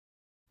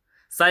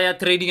Cire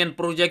Trading and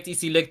Projects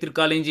is an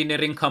electrical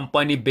engineering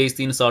company based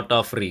in South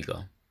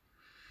Africa.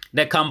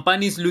 The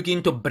company is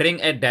looking to bring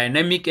a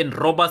dynamic and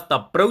robust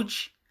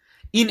approach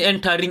in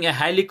entering a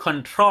highly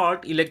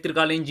controlled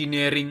electrical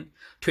engineering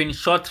to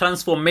ensure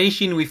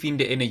transformation within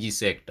the energy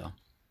sector.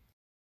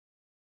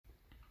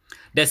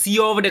 The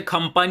CEO of the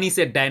company is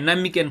a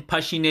dynamic and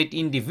passionate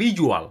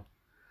individual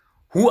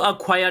who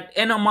acquired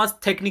enormous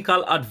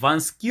technical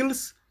advanced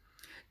skills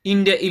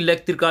in the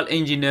electrical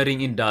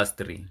engineering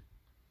industry.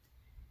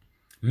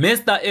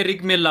 Mr.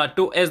 Eric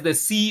Melato, as the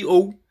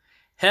CEO,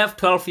 have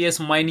 12 years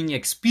mining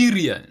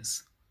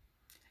experience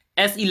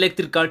as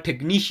electrical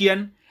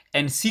technician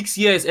and 6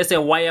 years as a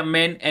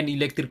wireman and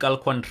electrical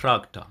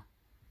contractor,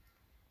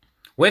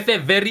 with a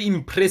very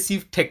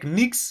impressive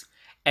techniques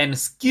and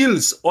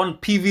skills on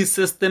PV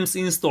systems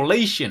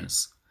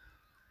installations,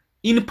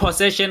 in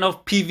possession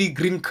of PV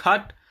Green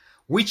Card,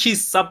 which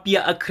is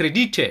SAPIA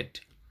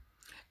accredited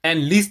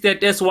and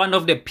listed as one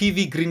of the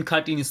PV Green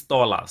Card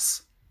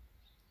installers.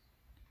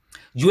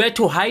 Due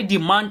to high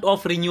demand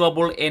of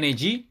renewable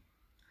energy,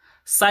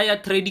 Cire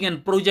Trading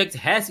and Projects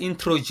has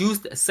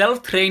introduced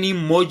self-training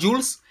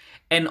modules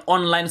and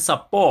online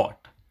support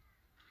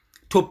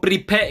to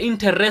prepare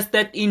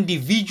interested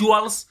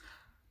individuals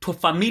to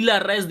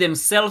familiarize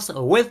themselves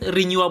with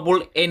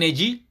renewable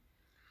energy,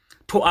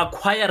 to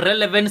acquire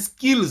relevant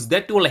skills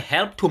that will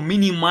help to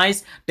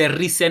minimize the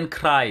recent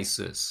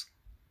crisis.